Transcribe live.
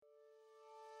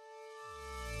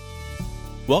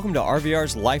Welcome to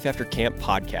RVR's Life After Camp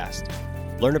podcast.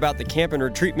 Learn about the camp and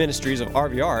retreat ministries of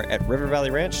RVR at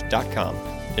rivervalleyranch.com.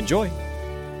 Enjoy.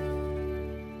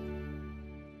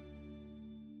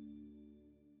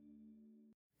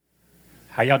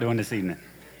 How y'all doing this evening?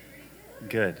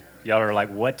 Good. Y'all are like,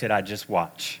 what did I just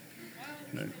watch?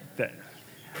 All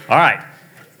right.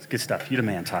 It's good stuff. You the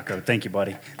man, Taco. Thank you,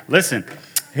 buddy. Listen,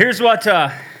 here's what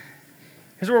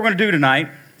we're going to do tonight.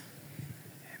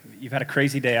 You've had a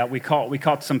crazy day out. We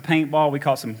caught some paintball. We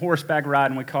caught some horseback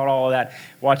riding. We caught all of that.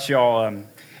 Watch y'all.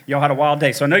 Y'all had a wild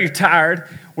day. So I know you're tired.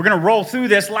 We're going to roll through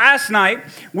this. Last night,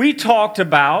 we talked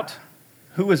about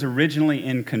who was originally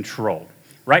in control.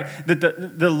 Right?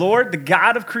 The Lord, the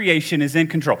God of creation, is in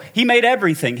control. He made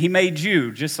everything. He made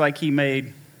you, just like he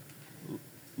made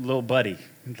little buddy.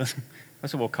 That's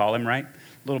what we'll call him, right?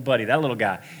 Little buddy, that little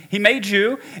guy. He made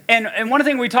you, and one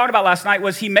thing we talked about last night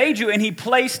was he made you and he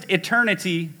placed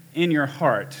eternity in your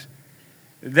heart.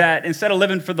 That instead of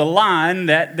living for the line,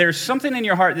 that there's something in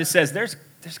your heart that says there's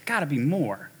got to be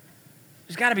more.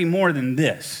 There's got to be more than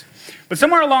this. But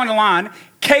somewhere along the line,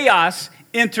 chaos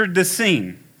entered the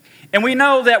scene. And we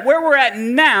know that where we're at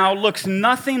now looks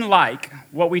nothing like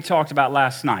what we talked about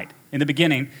last night in the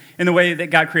beginning, in the way that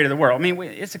God created the world. I mean,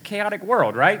 it's a chaotic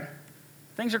world, right?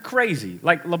 Things are crazy.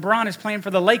 Like LeBron is playing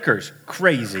for the Lakers.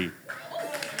 Crazy.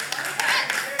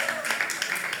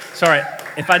 Sorry,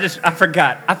 I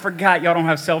forgot y'all don't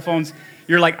have cell phones.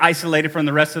 You're like isolated from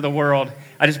the rest of the world.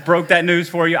 I just broke that news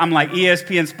for you. I'm like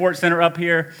ESPN Sports Center up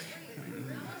here.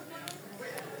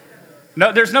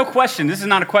 No, there's no question. This is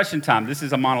not a question time. This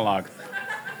is a monologue.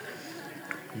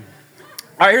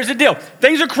 All right, here's the deal.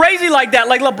 Things are crazy like that.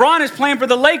 Like LeBron is playing for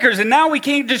the Lakers, and now we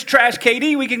can't just trash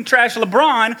KD. We can trash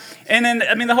LeBron, and then,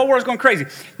 the whole world's going crazy.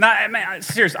 Now,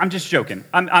 serious, I'm just joking.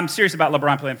 I'm serious about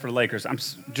LeBron playing for the Lakers. I'm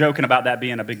joking about that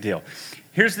being a big deal.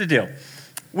 Here's the deal.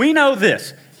 We know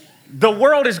this. The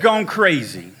world is going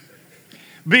crazy.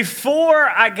 Before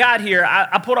I got here,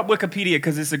 I pulled up Wikipedia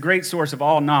because it's a great source of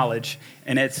all knowledge,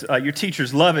 and it's your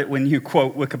teachers love it when you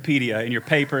quote Wikipedia in your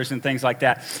papers and things like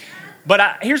that.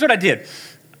 But here's what I did.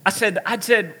 I said,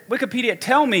 Wikipedia,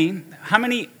 tell me how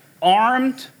many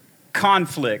armed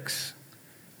conflicts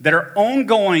that are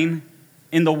ongoing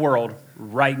in the world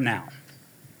right now.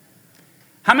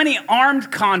 How many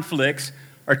armed conflicts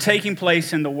are taking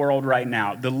place in the world right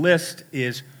now? The list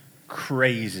is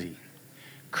crazy.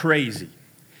 Crazy.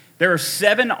 There are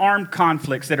 7 armed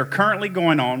conflicts that are currently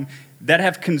going on that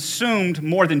have consumed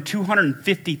more than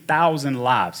 250,000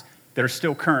 lives that are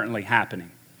still currently happening.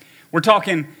 We're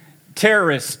talking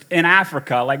terrorists in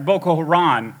Africa like Boko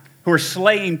Haram who are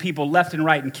slaying people left and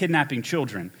right and kidnapping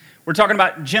children. We're talking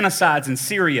about genocides in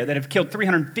Syria that have killed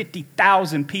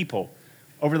 350,000 people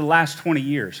over the last 20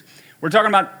 years. We're talking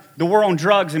about the war on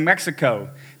drugs in Mexico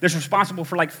that's responsible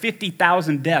for like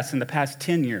 50,000 deaths in the past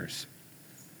 10 years.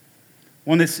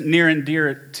 One that's near and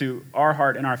dear to our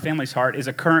heart and our family's heart is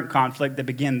a current conflict that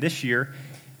began this year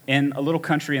in a little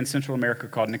country in Central America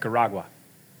called Nicaragua.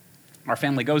 Our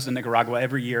family goes to Nicaragua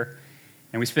every year,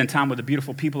 and we spend time with the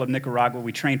beautiful people of Nicaragua.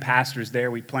 We train pastors there.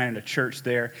 We planted a church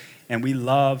there, and we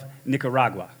love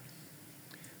Nicaragua.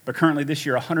 But currently this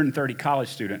year, 130 college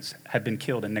students have been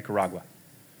killed in Nicaragua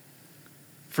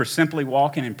for simply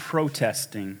walking and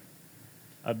protesting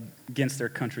against their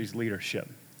country's leadership.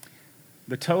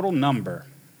 The total number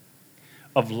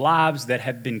of lives that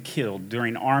have been killed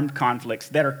during armed conflicts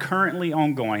that are currently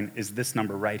ongoing is this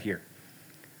number right here.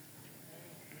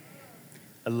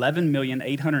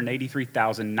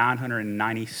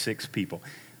 11,883,996 people.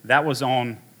 That was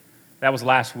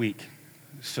last week.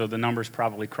 So the numbers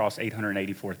probably crossed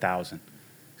 884,000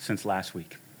 since last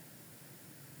week.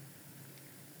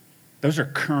 Those are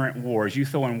current wars. You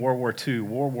throw in World War II,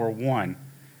 World War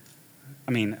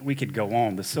I. We could go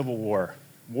on. The Civil War,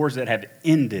 wars that have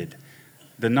ended,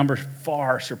 the number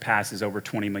far surpasses over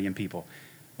 20 million people.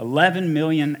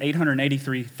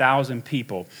 11,883,000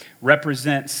 people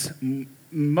represents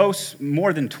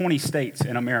more than 20 states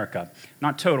in America.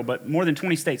 Not total, but more than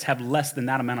 20 states have less than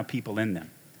that amount of people in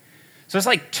them. So it's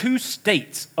like 2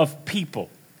 states of people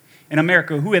in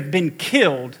America who have been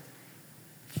killed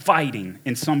fighting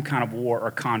in some kind of war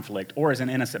or conflict or as an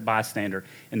innocent bystander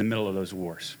in the middle of those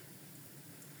wars.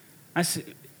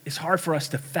 It's hard for us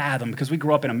to fathom because we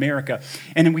grew up in America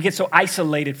and then we get so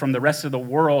isolated from the rest of the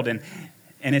world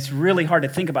and it's really hard to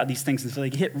think about these things until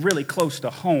they hit really close to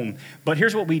home. But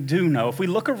here's what we do know. If we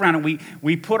look around and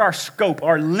we put our scope,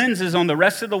 our lenses on the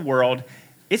rest of the world,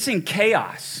 it's in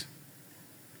chaos.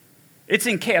 It's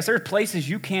in chaos. There are places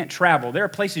you can't travel. There are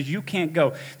places you can't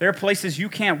go. There are places you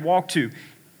can't walk to.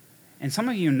 And some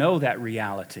of you know that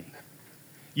reality.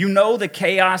 You know the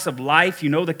chaos of life. You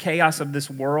know the chaos of this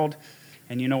world.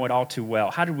 And you know it all too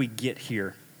well. How did we get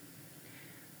here?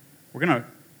 We're going to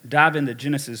dive into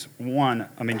Genesis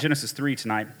 3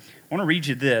 tonight. I want to read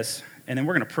you this, and then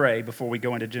we're going to pray before we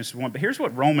go into Genesis 1. But here's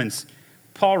what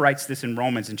Paul writes this in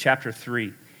Romans in chapter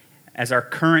 3 as our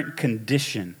current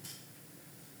condition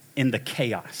in the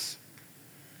chaos.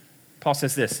 Paul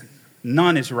says this,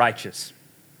 none is righteous.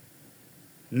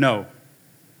 No,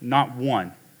 not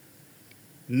one.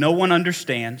 No one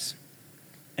understands,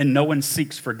 and no one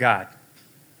seeks for God.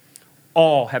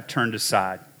 All have turned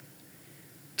aside.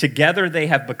 Together they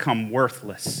have become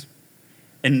worthless,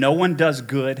 and no one does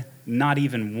good, not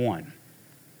even one.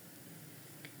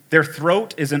 Their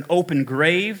throat is an open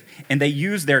grave, and they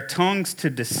use their tongues to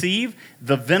deceive.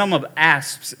 The venom of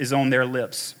asps is on their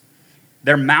lips.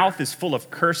 Their mouth is full of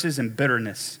curses and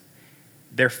bitterness.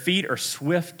 Their feet are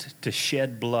swift to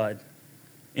shed blood.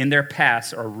 In their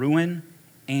paths are ruin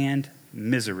and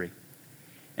misery.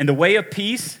 And the way of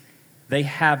peace they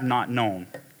have not known.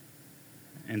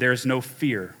 And there is no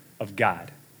fear of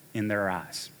God in their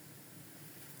eyes.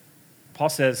 Paul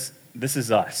says, this is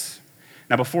us.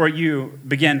 Now, before you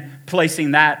begin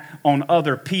placing that on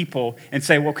other people and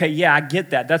say, well, okay, yeah, I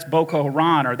get that. That's Boko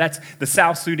Haram, or that's the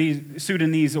South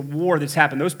Sudanese war that's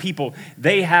happened. Those people,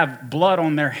 they have blood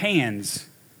on their hands.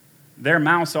 Their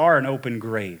mouths are an open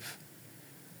grave.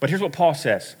 But here's what Paul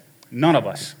says. None of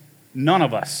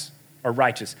us are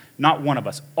righteous. Not one of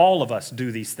us. All of us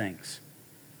do these things.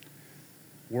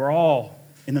 We're all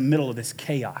in the middle of this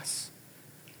chaos.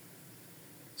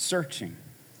 Searching.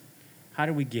 How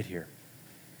did we get here?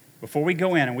 Before we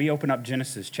go in and we open up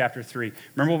Genesis chapter 3,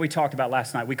 remember what we talked about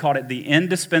last night? We called it the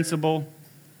indispensable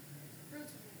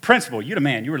principle. You the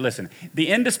man, you were listening. The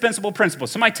indispensable principle.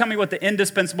 Somebody tell me what the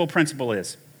indispensable principle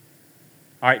is.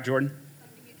 All right, Jordan.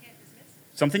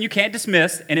 Something you can't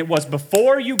dismiss. And it was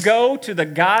before you go to the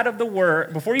God of the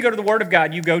Word, before you go to the Word of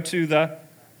God, you go to the,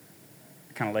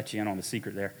 I kind of let you in on the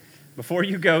secret there. Before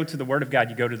you go to the Word of God,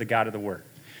 you go to the God of the Word.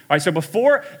 All right, so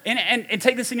before, and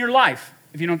take this in your life.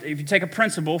 If you take a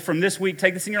principle from this week,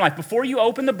 take this in your life. Before you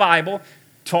open the Bible,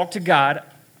 talk to God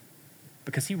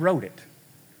because He wrote it.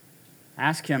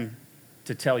 Ask Him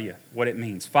to tell you what it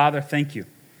means. Father, thank you.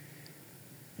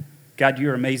 God,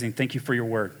 you're amazing. Thank you for your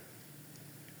word.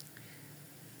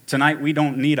 Tonight, we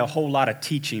don't need a whole lot of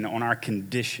teaching on our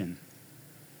condition.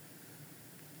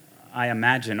 I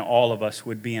imagine all of us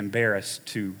would be embarrassed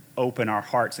to open our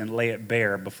hearts and lay it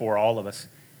bare before all of us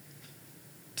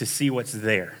to see what's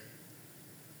there.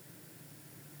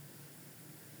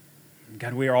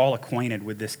 God, we are all acquainted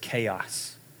with this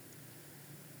chaos.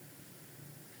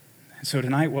 And so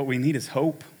tonight, what we need is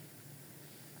hope.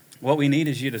 What we need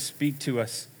is you to speak to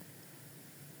us.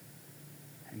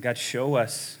 And God, show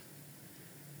us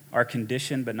our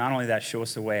condition, but not only that, show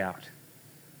us the way out.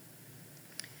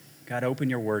 God, open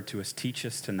your word to us. Teach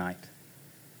us tonight.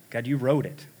 God, you wrote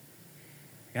it.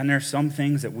 And there are some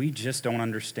things that we just don't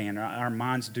understand. Our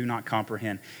minds do not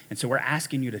comprehend. And so we're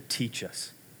asking you to teach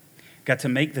us. God, to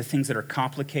make the things that are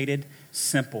complicated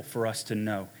simple for us to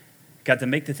know. God, to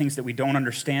make the things that we don't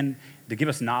understand, to give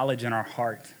us knowledge in our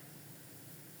heart.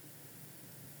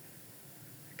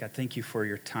 God, thank you for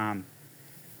your time.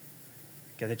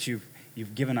 God, that you've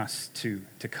given us to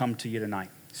come to you tonight.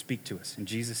 Speak to us. In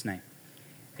Jesus' name,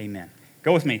 amen.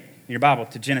 Go with me in your Bible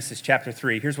to Genesis chapter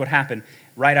 3. Here's what happened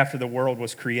right after the world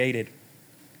was created.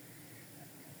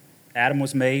 Adam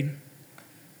was made.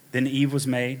 Then Eve was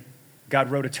made. God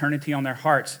wrote eternity on their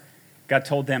hearts. God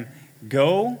told them,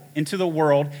 go into the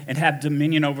world and have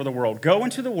dominion over the world. Go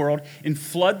into the world and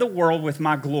flood the world with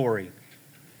my glory.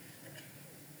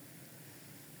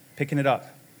 Picking it up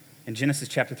in Genesis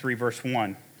chapter 3, verse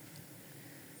 1,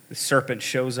 the serpent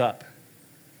shows up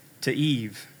to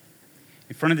Eve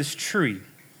in front of this tree.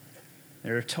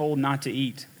 They're told not to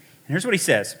eat. And here's what he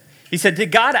says. He said, did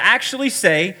God actually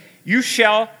say, you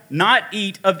shall not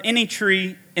eat of any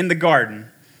tree in the garden?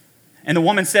 And the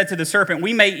woman said to the serpent,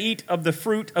 we may eat of the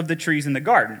fruit of the trees in the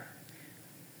garden.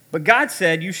 But God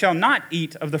said, you shall not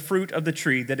eat of the fruit of the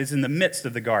tree that is in the midst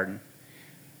of the garden.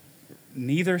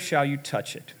 Neither shall you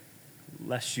touch it,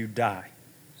 lest you die.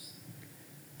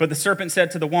 But the serpent said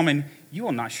to the woman, you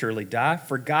will not surely die,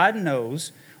 for God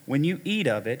knows when you eat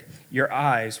of it, your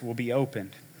eyes will be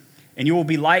opened, and you will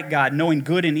be like God, knowing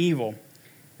good and evil.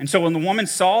 And so when the woman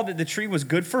saw that the tree was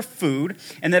good for food,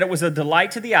 and that it was a delight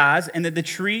to the eyes, and that the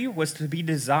tree was to be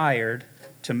desired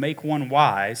to make one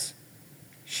wise,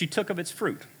 she took of its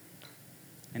fruit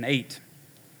and ate.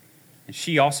 And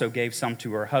she also gave some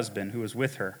to her husband who was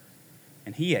with her,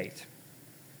 and he ate.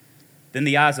 Then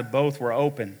the eyes of both were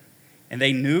open, and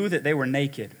they knew that they were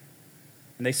naked.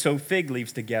 and they sewed fig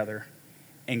leaves together,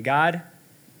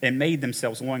 and made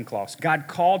themselves loincloths. God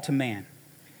called to man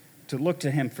to look to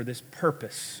him for this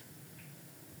purpose,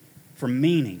 for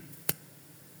meaning,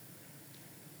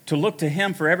 to look to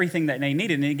him for everything that they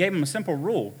needed. And he gave them a simple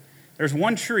rule. There's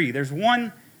one tree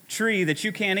that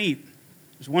you can't eat.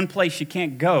 There's one place you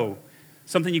can't go,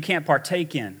 something you can't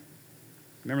partake in.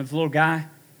 Remember this little guy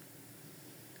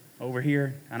over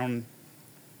here? We'll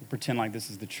pretend like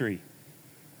this is the tree.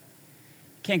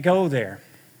 You can't go there.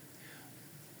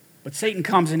 But Satan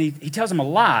comes and he tells him a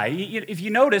lie. If you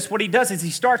notice, what he does is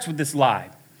he starts with this lie.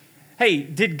 Hey,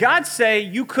 did God say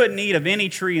you couldn't eat of any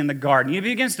tree in the garden? He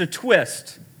begins to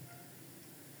twist.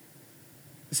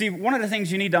 See, one of the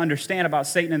things you need to understand about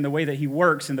Satan and the way that he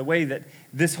works and the way that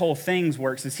this whole thing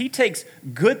works is he takes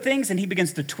good things and he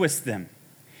begins to twist them.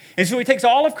 And so he takes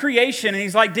all of creation and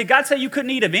he's like, did God say you couldn't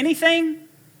eat of anything?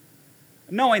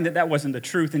 Knowing that wasn't the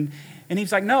truth. And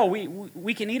he's like, no,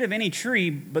 we can eat of any tree,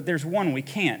 but there's one we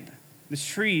can't. This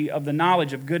tree of the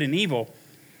knowledge of good and evil.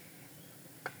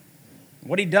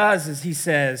 What he does is he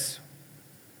says,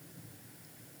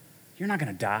 you're not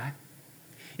going to die.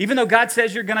 Even though God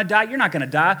says you're going to die, you're not going to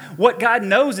die. What God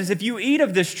knows is if you eat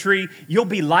of this tree, you'll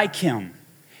be like him.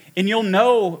 And you'll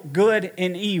know good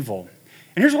and evil.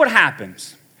 And here's what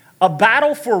happens. A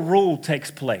battle for rule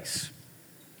takes place.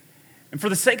 And for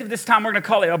the sake of this time, we're going to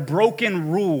call it a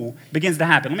broken rule begins to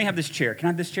happen. Let me have this chair. Can I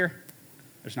have this chair?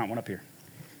 There's not one up here.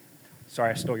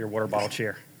 Sorry, I stole your water bottle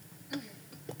chair. All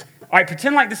right,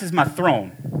 pretend like this is my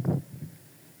throne.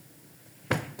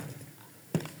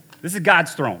 This is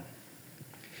God's throne.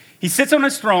 He sits on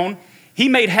his throne. He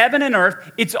made heaven and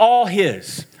earth. It's all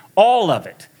his, all of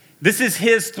it. This is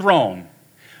his throne.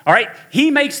 All right,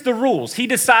 he makes the rules. He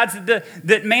decides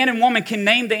that man and woman can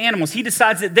name the animals. He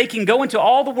decides that they can go into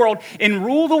all the world and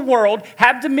rule the world,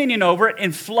 have dominion over it,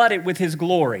 and flood it with his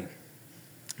glory.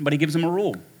 But he gives them a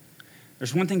rule.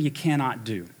 There's one thing you cannot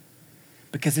do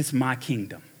because it's my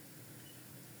kingdom.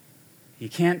 You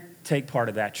can't take part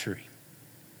of that tree.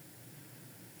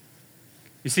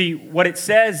 You see, what it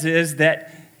says is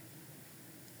that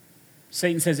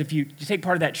Satan says if you take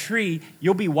part of that tree,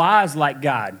 you'll be wise like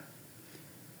God.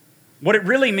 What it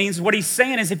really means, what he's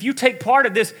saying is if you take part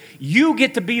of this, you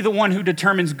get to be the one who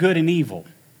determines good and evil.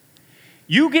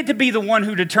 You get to be the one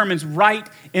who determines right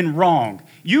and wrong.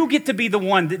 You get to be the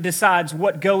one that decides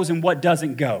what goes and what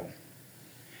doesn't go.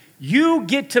 You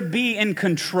get to be in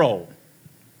control.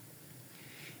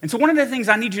 And so one of the things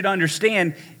I need you to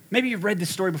understand, maybe you've read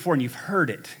this story before and you've heard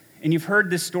it, and you've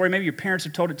heard this story, maybe your parents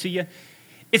have told it to you.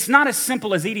 It's not as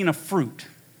simple as eating a fruit.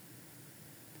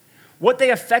 What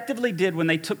they effectively did when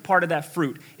they took part of that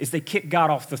fruit is they kicked God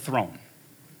off the throne.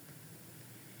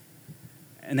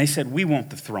 And they said, we want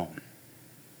the throne.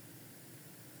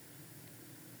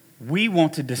 We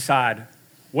want to decide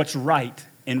what's right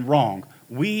and wrong.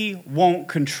 We want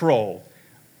control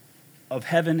of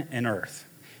heaven and earth.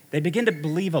 They begin to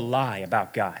believe a lie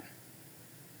about God.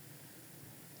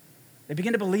 They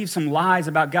begin to believe some lies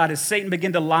about God as Satan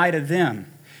began to lie to them.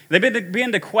 They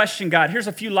begin to question God. Here's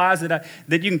a few lies that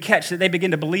you can catch that they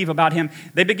begin to believe about him.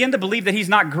 They begin to believe that he's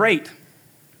not great,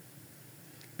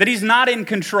 that he's not in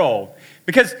control.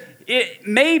 Because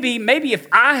maybe if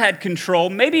I had control,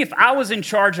 maybe if I was in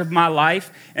charge of my life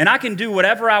and I can do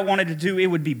whatever I wanted to do, it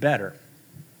would be better.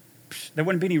 There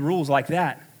wouldn't be any rules like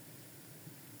that.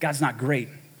 God's not great.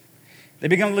 They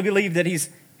begin to believe that he's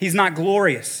not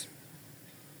glorious,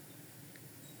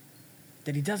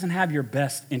 that he doesn't have your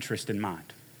best interest in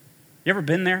mind. You ever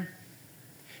been there?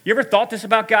 You ever thought this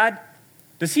about God?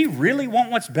 Does he really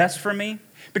want what's best for me?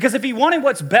 Because if he wanted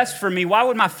what's best for me, why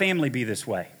would my family be this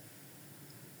way?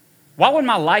 Why would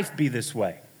my life be this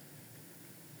way?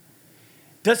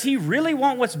 Does he really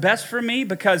want what's best for me?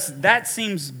 Because that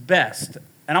seems best,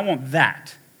 and I want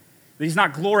that. That he's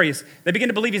not glorious. They begin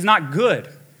to believe he's not good.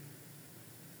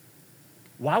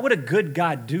 Why would a good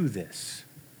God do this?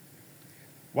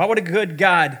 Why would a good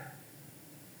God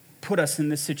put us in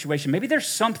this situation? Maybe there's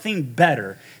something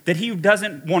better that he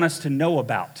doesn't want us to know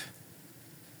about.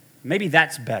 Maybe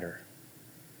that's better,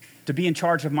 to be in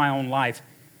charge of my own life.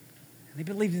 And they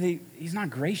believe that he's not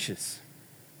gracious,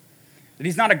 that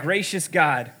he's not a gracious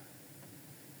God.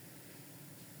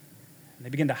 And they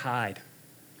begin to hide.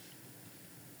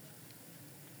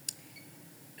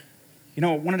 You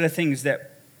know, one of the things that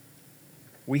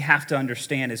we have to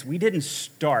understand is we didn't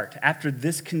start, after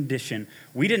this condition,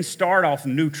 we didn't start off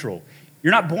neutral.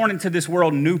 You're not born into this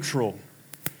world neutral,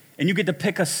 and you get to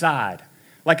pick a side.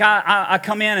 Like I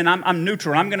come in and I'm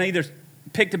neutral. I'm going to either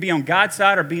pick to be on God's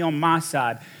side or be on my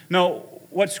side. No,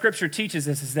 what Scripture teaches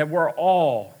us is that we're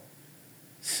all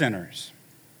sinners.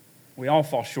 We all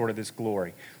fall short of this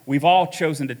glory. We've all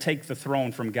chosen to take the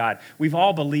throne from God. We've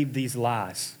all believed these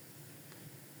lies.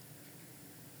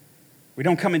 We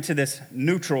don't come into this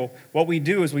neutral. What we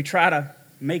do is we try to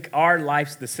make our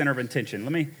lives the center of attention.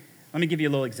 Let me give you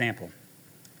a little example.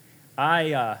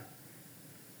 My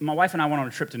wife and I went on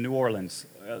a trip to New Orleans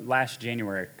last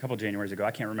January, a couple of Januaries ago,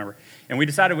 I can't remember. And we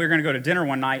decided we were going to go to dinner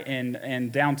one night in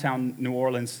downtown New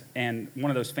Orleans, and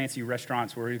one of those fancy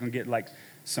restaurants where we were going to get like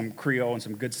some Creole and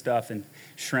some good stuff and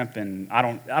shrimp, and I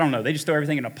don't know. They just throw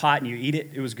everything in a pot and you eat it.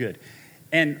 It was good.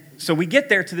 And so we get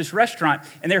there to this restaurant,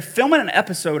 and they're filming an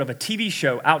episode of a TV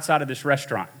show outside of this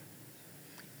restaurant.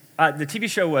 The TV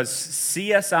show was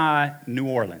CSI New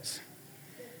Orleans.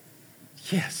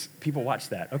 Yes, people watch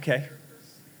that. Okay.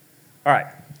 All right.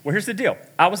 Well, here's the deal.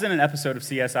 I was in an episode of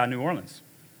CSI New Orleans.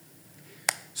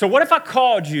 So what if I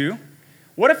called you?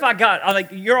 What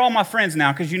if you're all my friends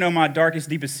now because you know my darkest,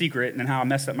 deepest secret and how I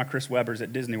messed up my Chris Webbers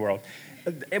at Disney World.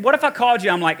 What if I called you?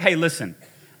 I'm like, hey, listen,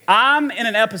 I'm in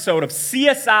an episode of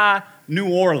CSI New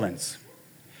Orleans.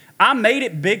 I made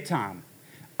it big time.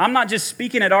 I'm not just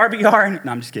speaking at RBR.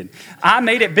 No, I'm just kidding. I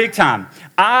made it big time.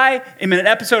 I am in an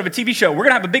episode of a TV show. We're going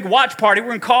to have a big watch party. We're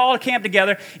going to call a camp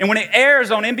together. And when it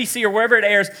airs on NBC or wherever it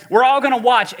airs, we're all going to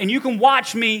watch. And you can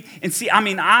watch me and see,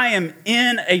 I am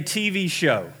in a TV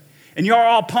show. And you're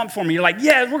all pumped for me. You're like,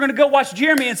 yeah, we're going to go watch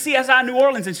Jeremy and CSI New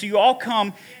Orleans. And so you all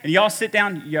come and you all sit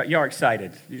down. You're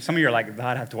excited. Some of you are like,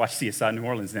 I'd have to watch CSI New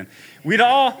Orleans then. We'd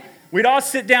all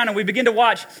sit down and we begin to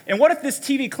watch. And what if this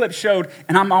TV clip showed,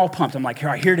 and I'm all pumped. I'm like, all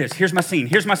right, here it is. Here's my scene.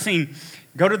 Here's my scene.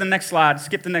 Go to the next slide.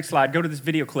 Skip the next slide. Go to this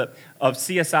video clip of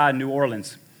CSI New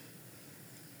Orleans.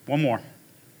 One more.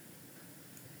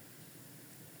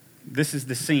 This is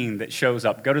the scene that shows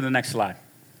up. Go to the next slide.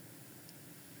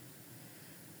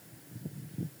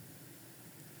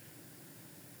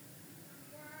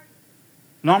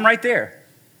 No, I'm right there.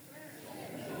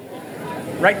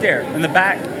 Right there in the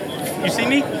back. You see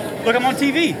me? Look, I'm on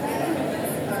TV.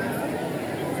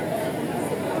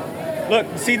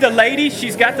 Look, see the lady?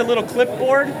 She's got the little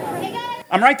clipboard.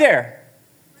 I'm right there.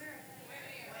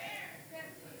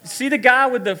 See the guy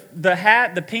with the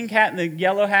hat, the pink hat, and the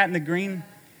yellow hat, and the green?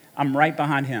 I'm right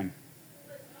behind him.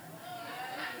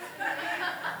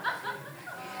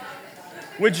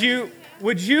 Would you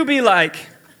be like,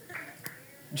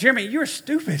 Jeremy, you're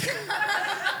stupid.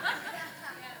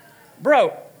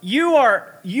 Bro, you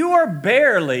are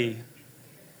barely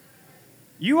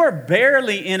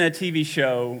in a TV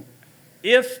show,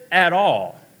 if at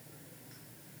all.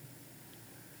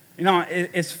 You know,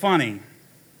 it's funny.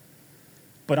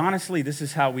 But honestly, this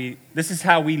is how we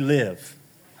live.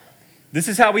 This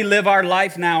is how we live our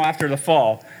life now after the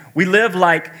fall. We live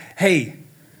like, hey,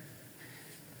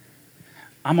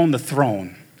 I'm on the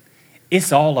throne.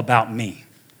 It's all about me.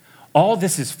 All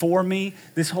this is for me.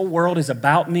 This whole world is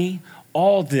about me.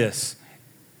 All this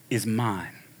is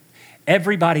mine.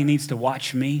 Everybody needs to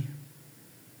watch me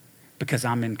because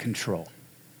I'm in control.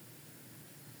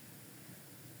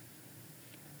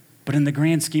 But in the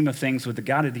grand scheme of things, with the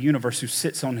God of the universe who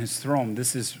sits on his throne,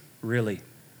 this is really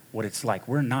what it's like.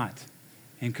 We're not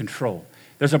in control.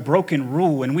 There's a broken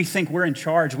rule, and we think we're in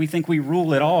charge. We think we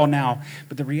rule it all now,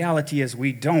 but the reality is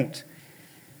we don't.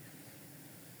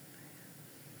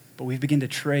 But we begin to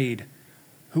trade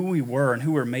who we were and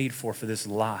who we're made for this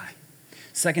lie.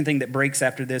 Second thing that breaks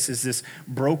after this is this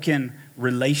broken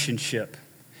relationship.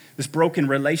 This broken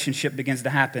relationship begins to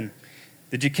happen.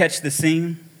 Did you catch the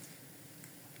scene?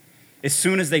 As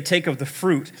soon as they take of the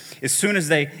fruit, as soon as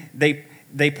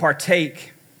they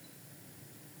partake,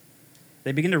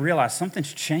 they begin to realize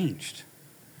something's changed.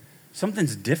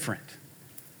 Something's different.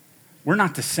 We're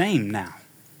not the same now.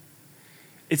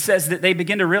 It says that they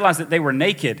begin to realize that they were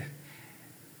naked.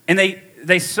 And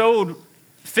they sewed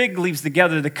fig leaves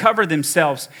together to cover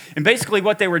themselves. And basically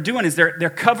what they were doing is they're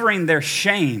covering their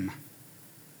shame.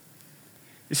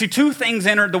 You see, two things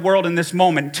entered the world in this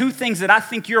moment. Two things that I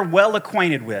think you're well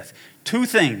acquainted with. Two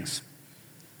things.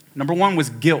 Number one was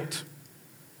guilt.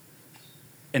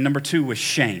 And number two was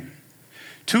shame.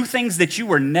 Two things that you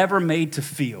were never made to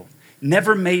feel,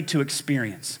 never made to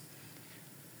experience.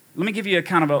 Let me give you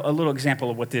a little example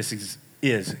of what this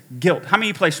is. Guilt. How many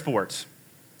of you play sports?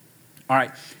 All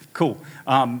right, cool.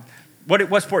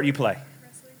 What sport do you play?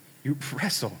 Wrestling. You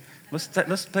wrestle.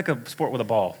 Let's pick a sport with a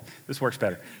ball. This works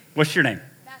better. What's your name?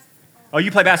 Basketball. Oh,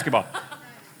 you play basketball.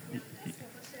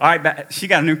 All right, she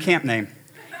got a new camp name.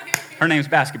 Her name's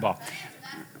basketball.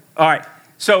 All right,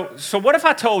 so what if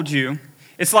I told you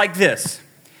it's like this?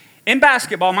 In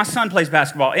basketball, my son plays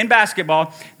basketball. In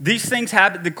basketball, these things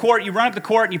happen. The court, you run up the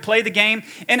court and you play the game.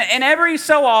 And every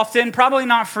so often, probably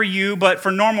not for you, but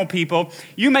for normal people,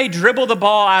 you may dribble the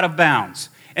ball out of bounds.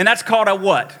 And that's called a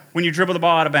what? When you dribble the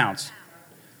ball out of bounds?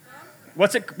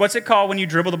 What's it called when you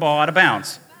dribble the ball out of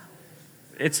bounds?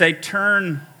 It's a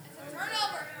turnover.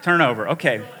 Turnover.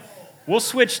 Okay. We'll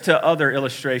switch to other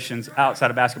illustrations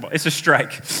outside of basketball. It's a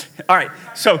strike. All right,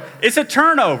 so it's a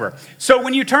turnover. So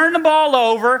when you turn the ball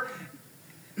over,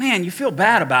 man, you feel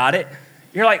bad about it.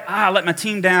 You're like, I let my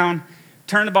team down,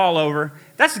 turn the ball over.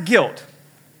 That's guilt.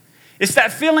 It's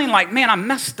that feeling like, man, I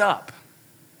messed up.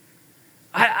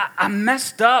 I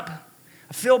messed up.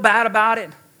 I feel bad about it.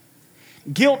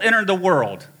 Guilt entered the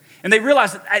world, and they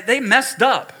realized that they messed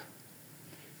up.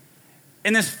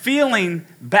 And this feeling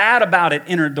bad about it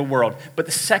entered the world. But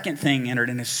the second thing entered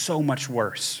and is so much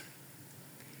worse.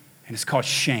 And it's called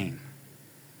shame.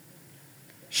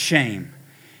 Shame.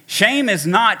 Shame is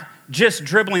not just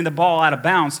dribbling the ball out of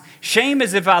bounds. Shame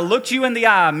is if I looked you in the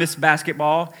eye, Miss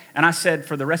Basketball, and I said,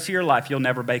 for the rest of your life, you'll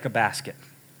never bake a basket.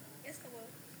 Yes,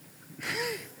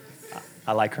 I will.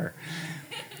 I like her.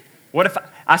 What if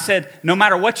I said, no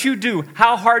matter what you do,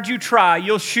 how hard you try,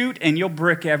 you'll shoot and you'll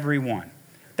brick every one.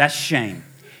 That's shame.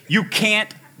 You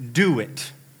can't do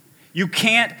it. You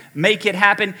can't make it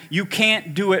happen. You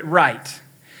can't do it right.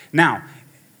 Now,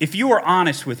 if you are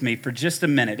honest with me for just a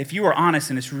minute, if you are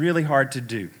honest and it's really hard to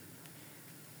do,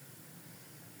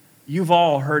 you've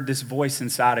all heard this voice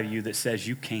inside of you that says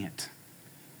you can't.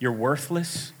 You're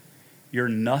worthless. You're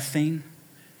nothing.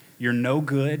 You're no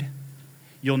good.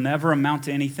 You'll never amount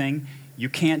to anything. You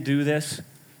can't do this.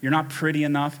 You're not pretty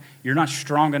enough. You're not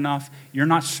strong enough. You're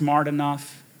not smart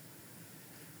enough.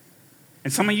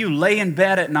 And some of you lay in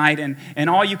bed at night and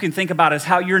all you can think about is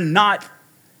how you're not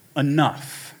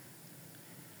enough.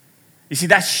 You see,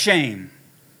 that's shame.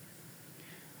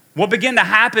 What began to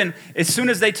happen as soon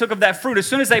as they took of that fruit, as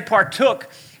soon as they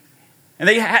partook and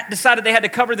they decided they had to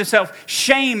cover themselves,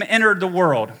 shame entered the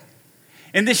world.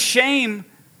 And this shame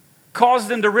caused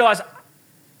them to realize,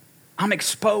 I'm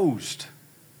exposed.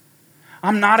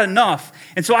 I'm not enough.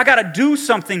 And so I got to do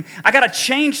something. I got to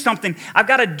change something. I've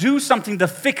got to do something to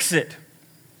fix it.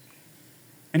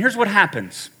 And here's what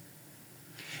happens.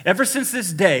 Ever since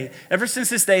this day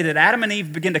that Adam and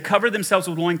Eve began to cover themselves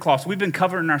with loincloths, we've been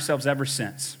covering ourselves ever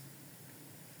since.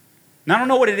 Now, I don't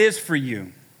know what it is for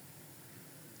you.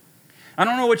 I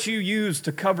don't know what you use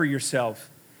to cover yourself.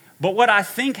 But what I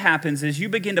think happens is you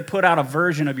begin to put out a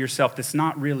version of yourself that's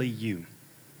not really you.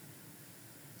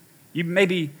 You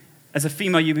maybe, as a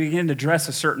female, you begin to dress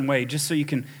a certain way just so you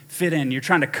can fit in. You're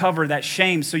trying to cover that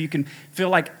shame so you can feel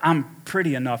like I'm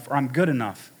pretty enough or I'm good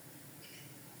enough.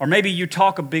 Or maybe you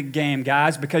talk a big game,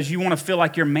 guys, because you want to feel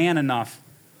like you're man enough.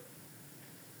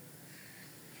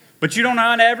 But you don't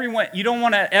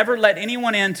want to ever let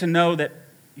anyone in to know that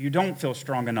you don't feel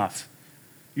strong enough.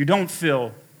 You don't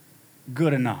feel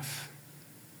good enough.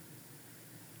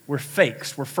 We're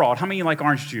fakes. We're fraud. How many of you like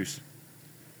orange juice?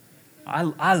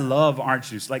 I love orange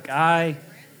juice. Like I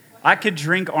could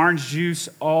drink orange juice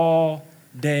all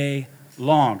day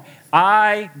long.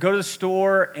 I go to the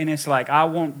store and it's like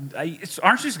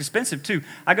orange juice is expensive too.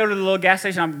 I go to the little gas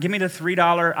station. Give me the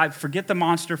 $3. I forget the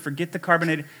Monster, forget the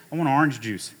carbonated. I want orange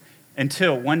juice.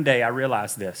 Until one day I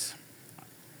realized this: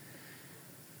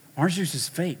 orange juice is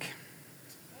fake.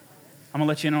 I'm gonna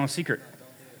let you in on a secret.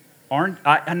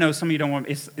 I know some of you don't want.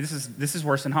 This is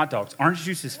worse than hot dogs. Orange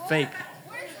juice is fake.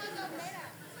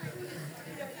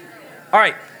 All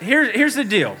right, here's the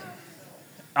deal.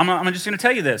 I'm just going to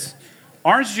tell you this.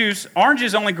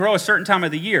 Oranges only grow a certain time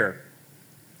of the year.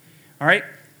 All right?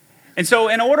 And so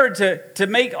in order to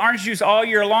make orange juice all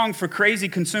year long for crazy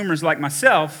consumers like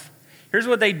myself, here's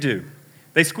what they do.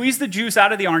 They squeeze the juice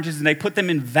out of the oranges and they put them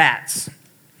in vats.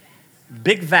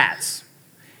 Big vats.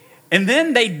 And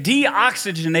then they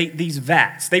deoxygenate these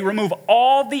vats. They remove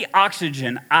all the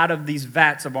oxygen out of these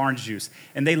vats of orange juice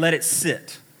and they let it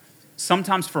sit.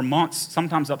 Sometimes for months,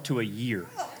 sometimes up to a year.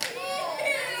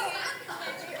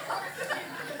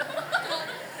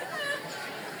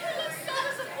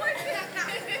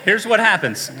 Here's what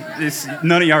happens.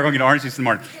 None of y'all are going to get orange juice in the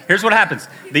morning. Here's what happens.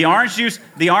 The orange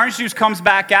juice comes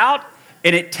back out,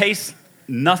 and it tastes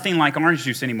nothing like orange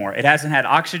juice anymore. It hasn't had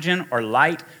oxygen or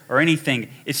light or anything.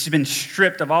 It's been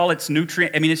stripped of all its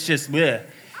nutrients. I mean, it's just bleh.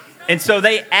 And so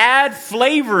they add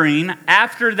flavoring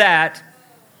after that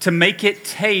to make it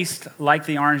taste like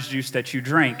the orange juice that you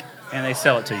drink, and they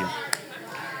sell it to you.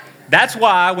 That's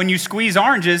why when you squeeze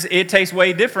oranges, it tastes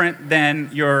way different than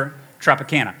your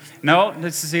Tropicana. No,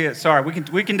 let's see it. Sorry,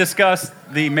 we can discuss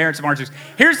the merits of orange juice.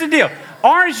 Here's the deal.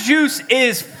 Orange juice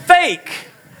is fake.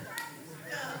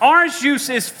 Orange juice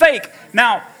is fake.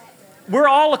 Now, we're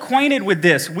all acquainted with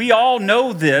this. We all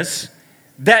know this,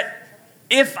 that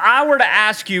if I were to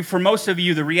ask you, for most of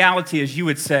you, the reality is you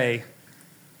would say,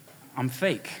 I'm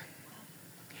fake.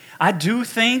 I do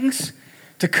things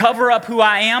to cover up who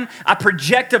I am. I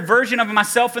project a version of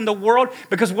myself in the world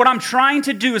because what I'm trying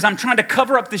to do is I'm trying to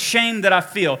cover up the shame that I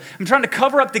feel. I'm trying to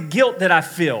cover up the guilt that I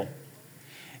feel.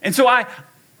 And so I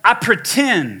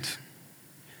pretend.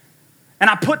 And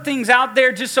I put things out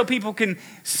there just so people can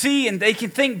see and they can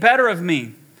think better of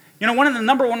me. You know, one of the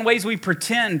number one ways we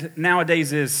pretend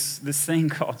nowadays is this thing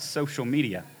called social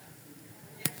media.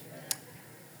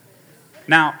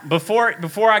 Now,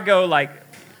 before I go like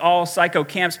all psycho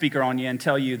camp speaker on you and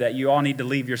tell you that you all need to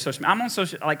leave your social media, I'm on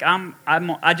social, like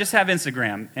I just have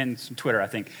Instagram and some Twitter, I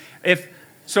think.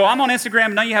 So I'm on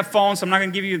Instagram, now you have phones, so I'm not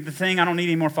going to give you the thing. I don't need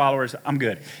any more followers. I'm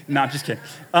good. No, I'm just kidding.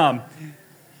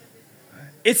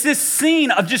 It's this scene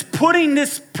of just putting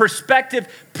this perspective,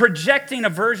 projecting a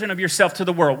version of yourself to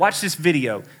the world. Watch this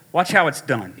video. Watch how it's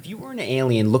done. If you were an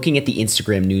alien looking at the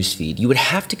Instagram newsfeed, you would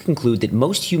have to conclude that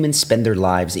most humans spend their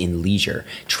lives in leisure,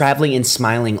 traveling and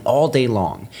smiling all day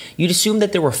long. You'd assume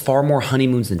that there were far more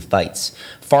honeymoons than fights,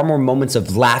 far more moments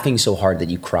of laughing so hard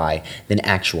that you cry than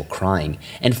actual crying,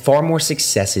 and far more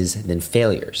successes than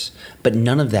failures. But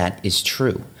none of that is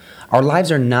true. Our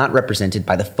lives are not represented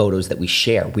by the photos that we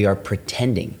share. We are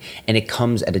pretending, and it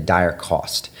comes at a dire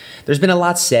cost. There's been a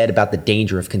lot said about the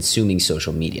danger of consuming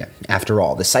social media. After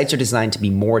all, the sites are designed to be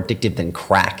more addictive than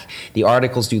crack. The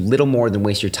articles do little more than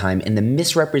waste your time, and the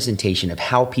misrepresentation of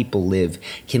how people live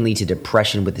can lead to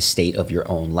depression with the state of your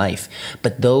own life.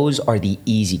 But those are the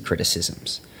easy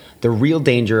criticisms. The real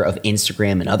danger of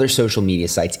Instagram and other social media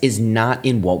sites is not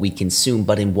in what we consume,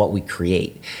 but in what we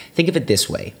create. Think of it this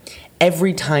way.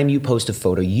 Every time you post a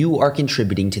photo, you are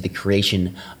contributing to the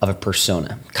creation of a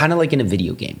persona, kind of like in a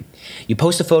video game. You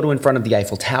post a photo in front of the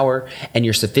Eiffel Tower, and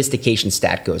your sophistication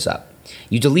stat goes up.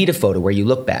 You delete a photo where you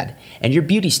look bad, and your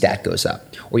beauty stat goes up.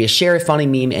 Or you share a funny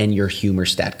meme, and your humor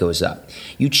stat goes up.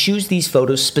 You choose these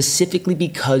photos specifically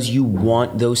because you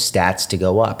want those stats to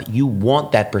go up. You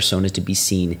want that persona to be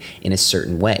seen in a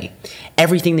certain way.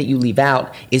 Everything that you leave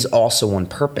out is also on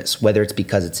purpose, whether it's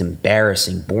because it's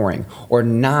embarrassing, boring, or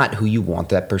not who you want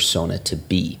that persona to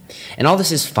be. And all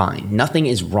this is fine. Nothing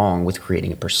is wrong with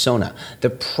creating a persona. The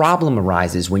problem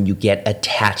arises when you get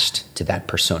attached to that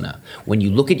persona. When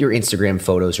you look at your Instagram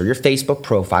photos or your Facebook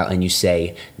profile and you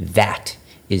say, that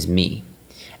is me.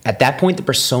 At that point, the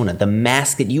persona, the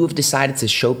mask that you have decided to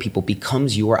show people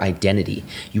becomes your identity.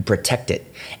 You protect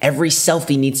it. Every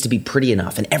selfie needs to be pretty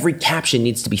enough and every caption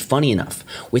needs to be funny enough.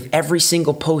 With every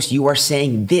single post, you are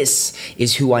saying, this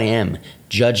is who I am.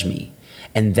 Judge me.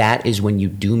 And that is when you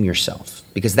doom yourself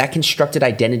because that constructed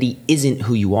identity isn't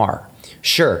who you are.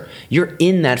 Sure, you're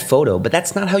in that photo, but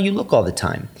that's not how you look all the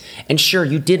time. And sure,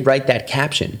 you did write that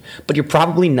caption, but you're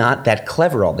probably not that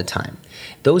clever all the time.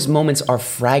 Those moments are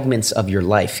fragments of your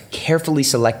life, carefully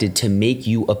selected to make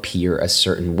you appear a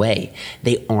certain way.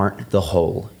 They aren't the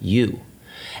whole you.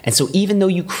 And so even though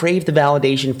you crave the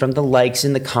validation from the likes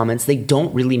and the comments, they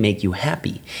don't really make you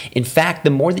happy. In fact, the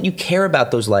more that you care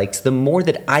about those likes, the more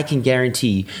that I can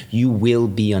guarantee you will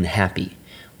be unhappy.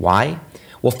 Why?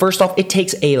 Well, first off, it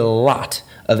takes a lot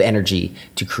of energy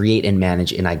to create and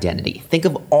manage an identity. Think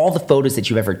of all the photos that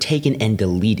you've ever taken and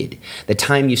deleted, the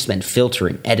time you spent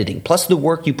filtering, editing, plus the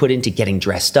work you put into getting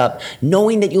dressed up,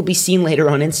 knowing that you'll be seen later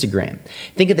on Instagram.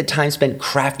 Think of the time spent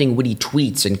crafting witty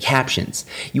tweets and captions.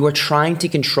 You are trying to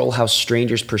control how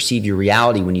strangers perceive your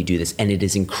reality when you do this, and it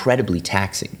is incredibly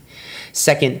taxing.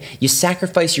 Second, you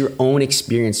sacrifice your own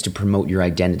experience to promote your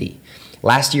identity.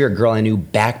 Last year, a girl I knew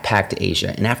backpacked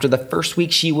Asia, and after the first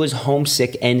week, she was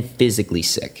homesick and physically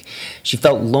sick. She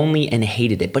felt lonely and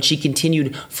hated it, but she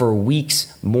continued for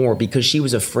weeks more because she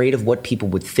was afraid of what people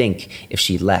would think if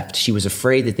she left. She was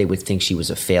afraid that they would think she was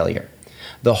a failure.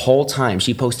 The whole time,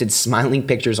 she posted smiling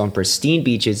pictures on pristine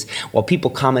beaches while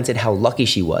people commented how lucky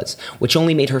she was, which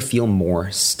only made her feel more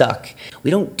stuck.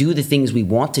 We don't do the things we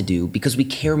want to do because we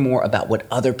care more about what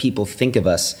other people think of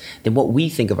us than what we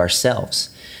think of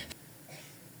ourselves.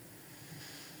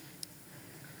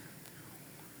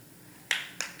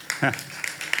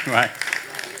 Right.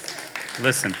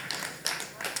 Listen,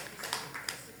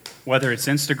 whether it's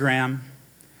Instagram,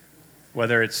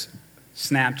 whether it's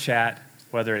Snapchat,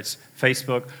 whether it's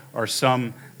Facebook or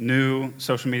some new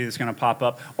social media that's going to pop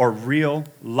up, or real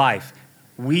life,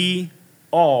 we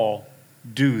all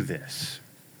do this.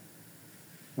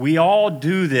 We all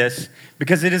do this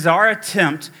because it is our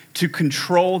attempt to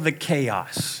control the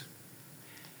chaos.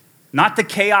 Not the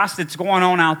chaos that's going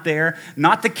on out there,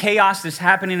 not the chaos that's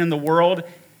happening in the world,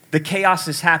 the chaos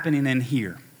that's happening in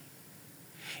here.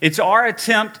 It's our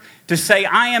attempt to say,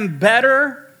 I am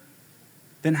better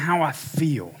than how I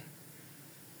feel.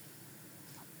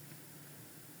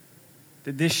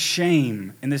 That this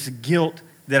shame and this guilt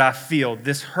that I feel,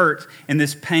 this hurt and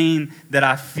this pain that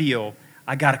I feel,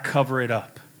 I got to cover it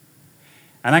up.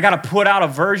 And I got to put out a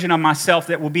version of myself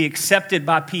that will be accepted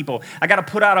by people. I got to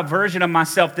put out a version of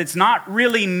myself that's not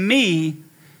really me,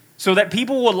 so that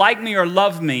people will like me or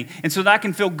love me, and so that I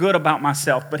can feel good about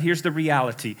myself. But here's the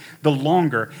reality. The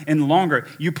longer and longer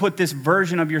you put this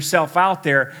version of yourself out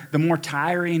there, the more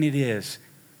tiring it is,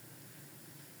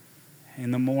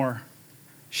 and the more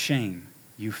shame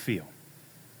you feel.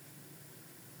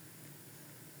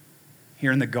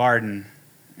 Here in the garden,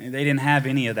 they didn't have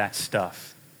any of that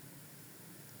stuff.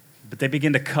 But they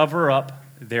begin to cover up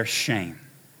their shame.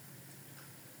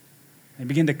 They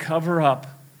begin to cover up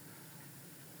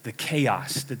the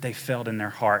chaos that they felt in their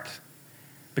heart.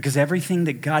 Because everything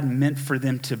that God meant for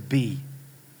them to be,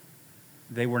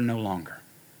 they were no longer.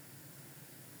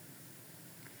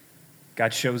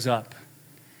 God shows up.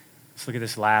 Let's look at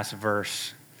this last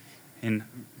verse. In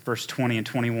verse 20 and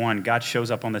 21, God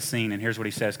shows up on the scene, and here's what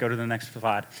he says. Go to the next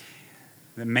slide.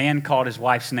 The man called his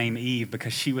wife's name Eve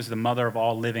because she was the mother of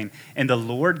all living. And the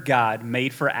Lord God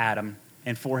made for Adam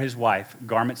and for his wife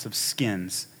garments of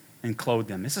skins and clothed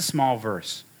them. It's a small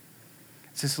verse.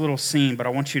 It's this little scene, but I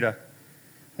want you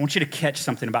to catch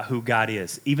something about who God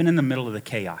is, even in the middle of the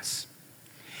chaos.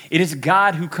 It is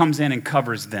God who comes in and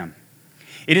covers them.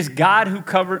 It is God who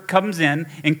comes in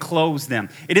and clothes them.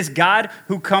 It is God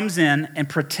who comes in and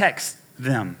protects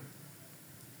them.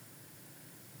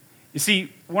 You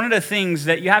see, one of the things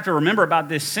that you have to remember about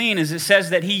this scene is it says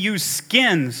that he used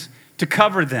skins to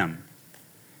cover them.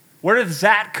 Where does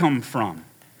that come from?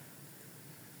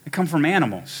 It comes from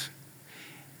animals.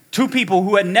 Two people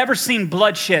who had never seen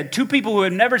bloodshed. Two people who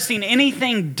had never seen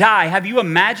anything die. Have you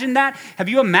imagined that? Have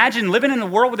you imagined living in a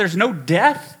world where there's no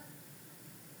death?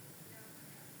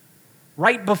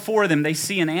 Right before them, they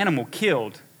see an animal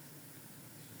killed.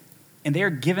 And they are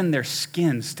given their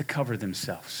skins to cover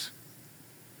themselves.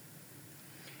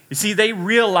 You see, they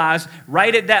realized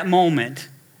right at that moment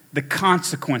the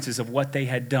consequences of what they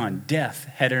had done. Death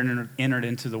had entered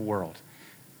into the world.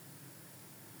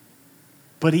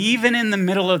 But even in the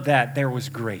middle of that, there was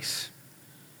grace.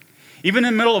 Even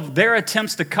in the middle of their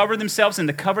attempts to cover themselves and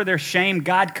to cover their shame,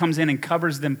 God comes in and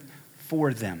covers them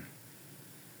for them.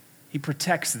 He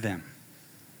protects them.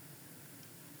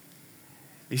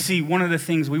 You see, one of the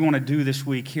things we want to do this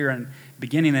week here,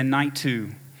 beginning in night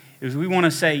 2, is we want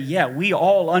to say, yeah, we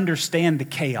all understand the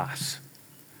chaos.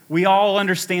 We all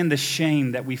understand the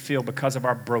shame that we feel because of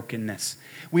our brokenness.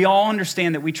 We all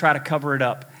understand that we try to cover it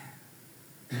up.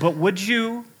 But would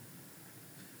you,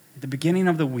 at the beginning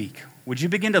of the week, would you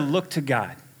begin to look to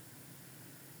God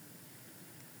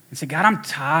and say, God, I'm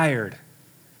tired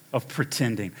of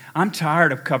pretending. I'm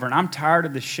tired of covering. I'm tired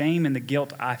of the shame and the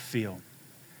guilt I feel.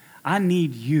 I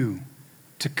need you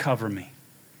to cover me.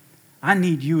 I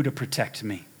need you to protect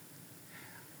me.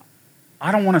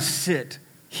 I don't want to sit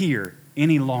here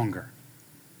any longer.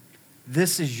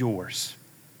 This is yours.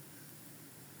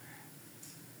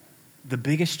 The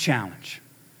biggest challenge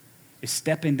is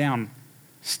stepping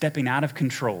out of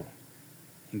control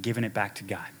and giving it back to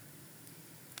God.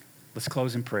 Let's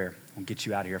close in prayer. We'll get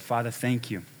you out of here. Father, thank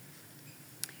you.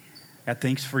 God,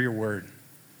 thanks for your word.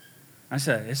 It's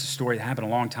a story that happened a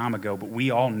long time ago, but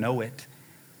we all know it.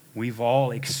 We've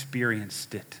all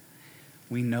experienced it.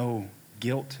 We know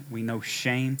guilt. We know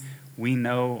shame. We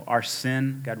know our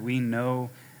sin. God, we know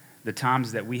the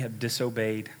times that we have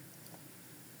disobeyed.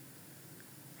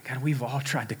 God, we've all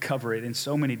tried to cover it in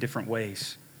so many different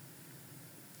ways.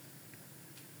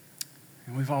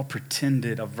 And we've all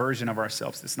pretended a version of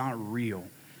ourselves that's not real.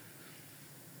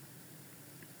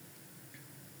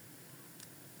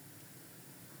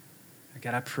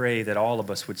 God, I pray that all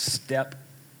of us would step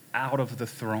out of the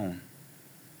throne.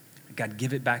 God,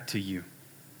 give it back to you.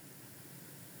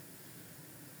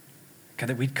 God,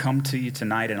 that we'd come to you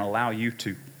tonight and allow you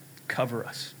to cover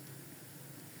us.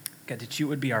 God, that you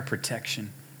would be our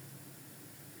protection.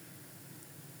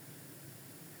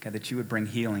 God, that you would bring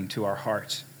healing to our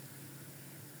hearts.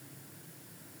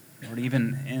 Lord,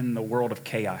 even in the world of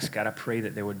chaos, God, I pray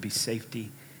that there would be safety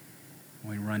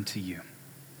when we run to you.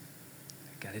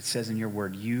 God, it says in your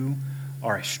word, you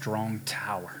are a strong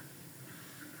tower.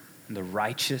 And the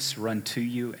righteous run to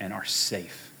you and are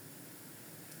safe.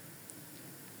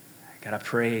 God, I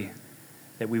pray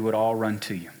that we would all run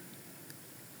to you.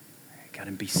 God,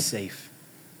 and be safe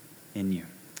in you.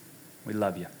 We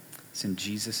love you. It's in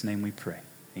Jesus' name we pray.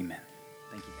 Amen.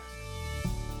 Thank you,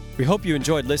 guys. We hope you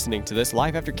enjoyed listening to this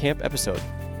Life After Camp episode.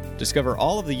 Discover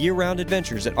all of the year-round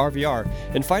adventures at RVR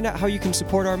and find out how you can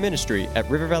support our ministry at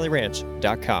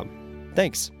rivervalleyranch.com.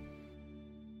 Thanks.